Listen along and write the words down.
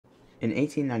In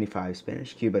 1895,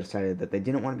 Spanish Cuba decided that they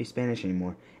didn't want to be Spanish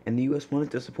anymore, and the U.S.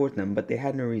 wanted to support them, but they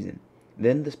had no reason.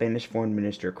 Then the Spanish foreign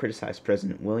minister criticized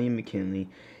President William McKinley,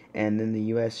 and then the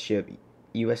U.S. ship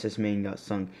USS Maine got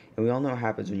sunk, and we all know what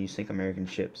happens when you sink American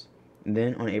ships.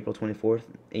 Then, on April 24th,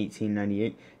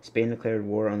 1898, Spain declared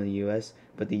war on the U.S.,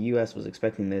 but the U.S. was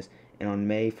expecting this, and on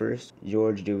May 1st,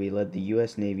 George Dewey led the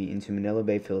U.S. Navy into Manila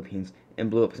Bay, Philippines, and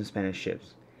blew up some Spanish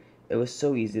ships. It was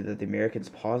so easy that the Americans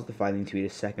paused the fighting to eat a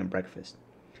second breakfast.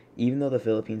 Even though the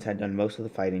Philippines had done most of the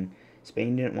fighting,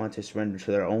 Spain didn't want to surrender to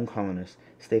their own colonists,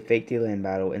 so they faked a land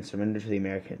battle and surrendered to the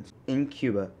Americans. In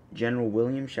Cuba, General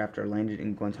William Shafter landed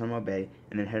in Guantanamo Bay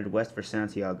and then headed west for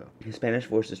Santiago. The Spanish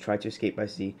forces tried to escape by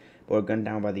sea, but were gunned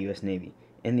down by the U.S. Navy.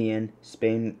 In the end,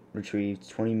 Spain retrieved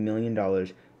 $20 million,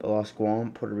 but lost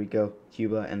Guam, Puerto Rico,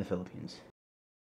 Cuba, and the Philippines.